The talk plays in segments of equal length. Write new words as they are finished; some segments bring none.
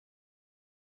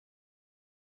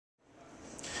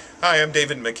Hi, I'm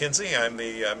David McKenzie. I'm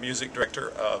the music director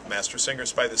of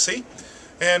Mastersingers by the Sea,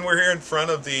 and we're here in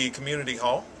front of the community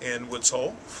hall in Woods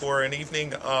Hole for an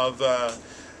evening of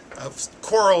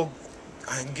choral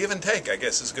give and take, I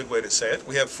guess is a good way to say it.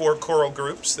 We have 4 choral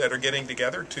groups that are getting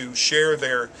together to share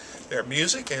their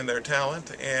music and their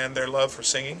talent and their love for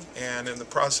singing, and in the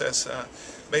process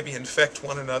maybe infect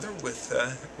one another with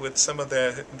some of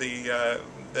the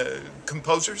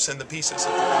composers and the pieces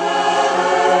of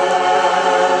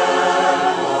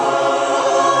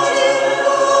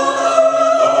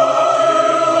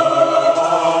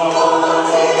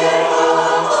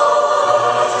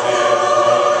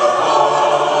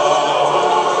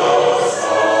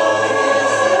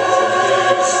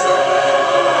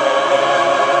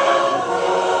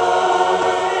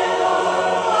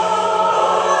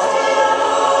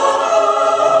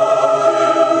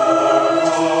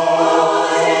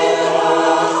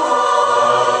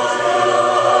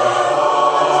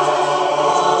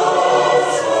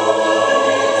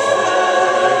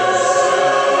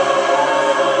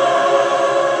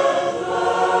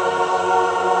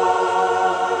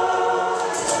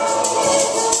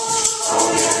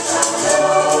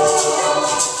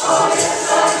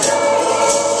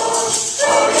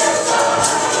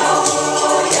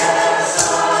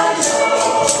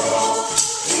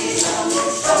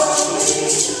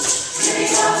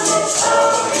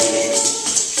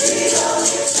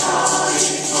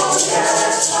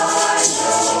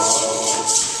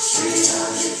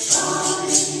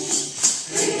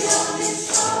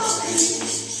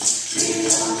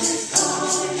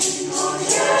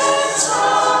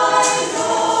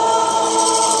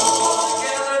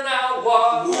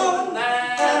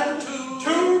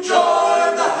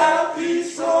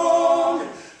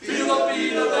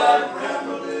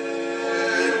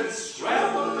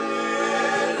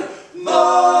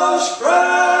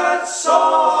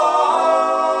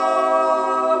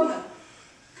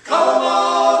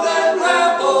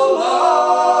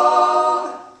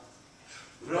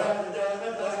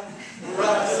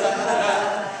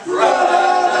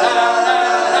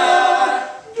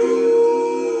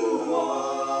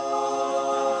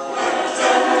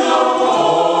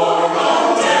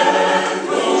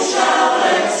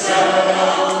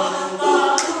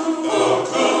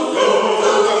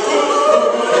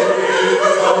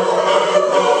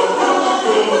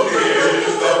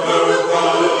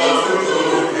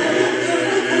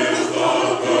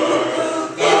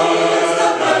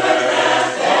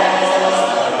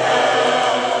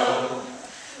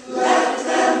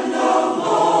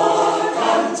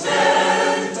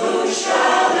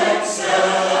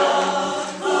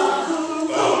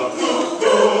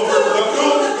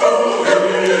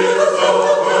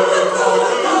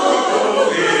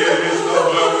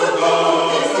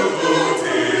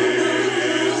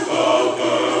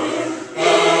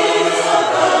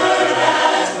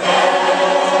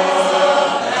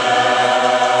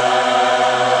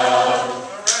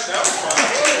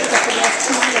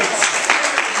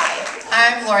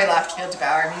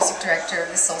Music director of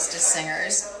the Solstice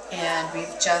Singers, and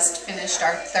we've just finished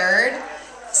our 3rd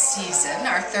season,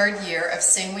 our 3rd year of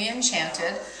Sing We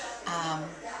Enchanted,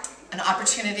 an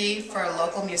opportunity for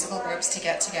local musical groups to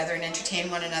get together and entertain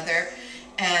one another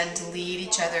and lead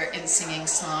each other in singing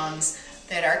songs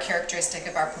that are characteristic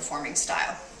of our performing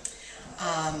style.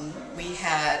 We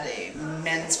had a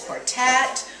men's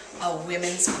quartet, a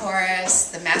women's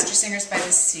chorus, the Mastersingers by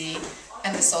the Sea,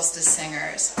 and the Solstice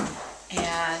Singers.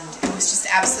 And it was just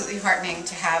absolutely heartening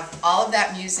to have all of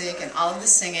that music and all of the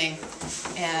singing,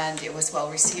 and it was well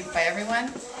received by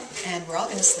everyone, and we're all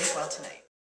going to sleep well tonight.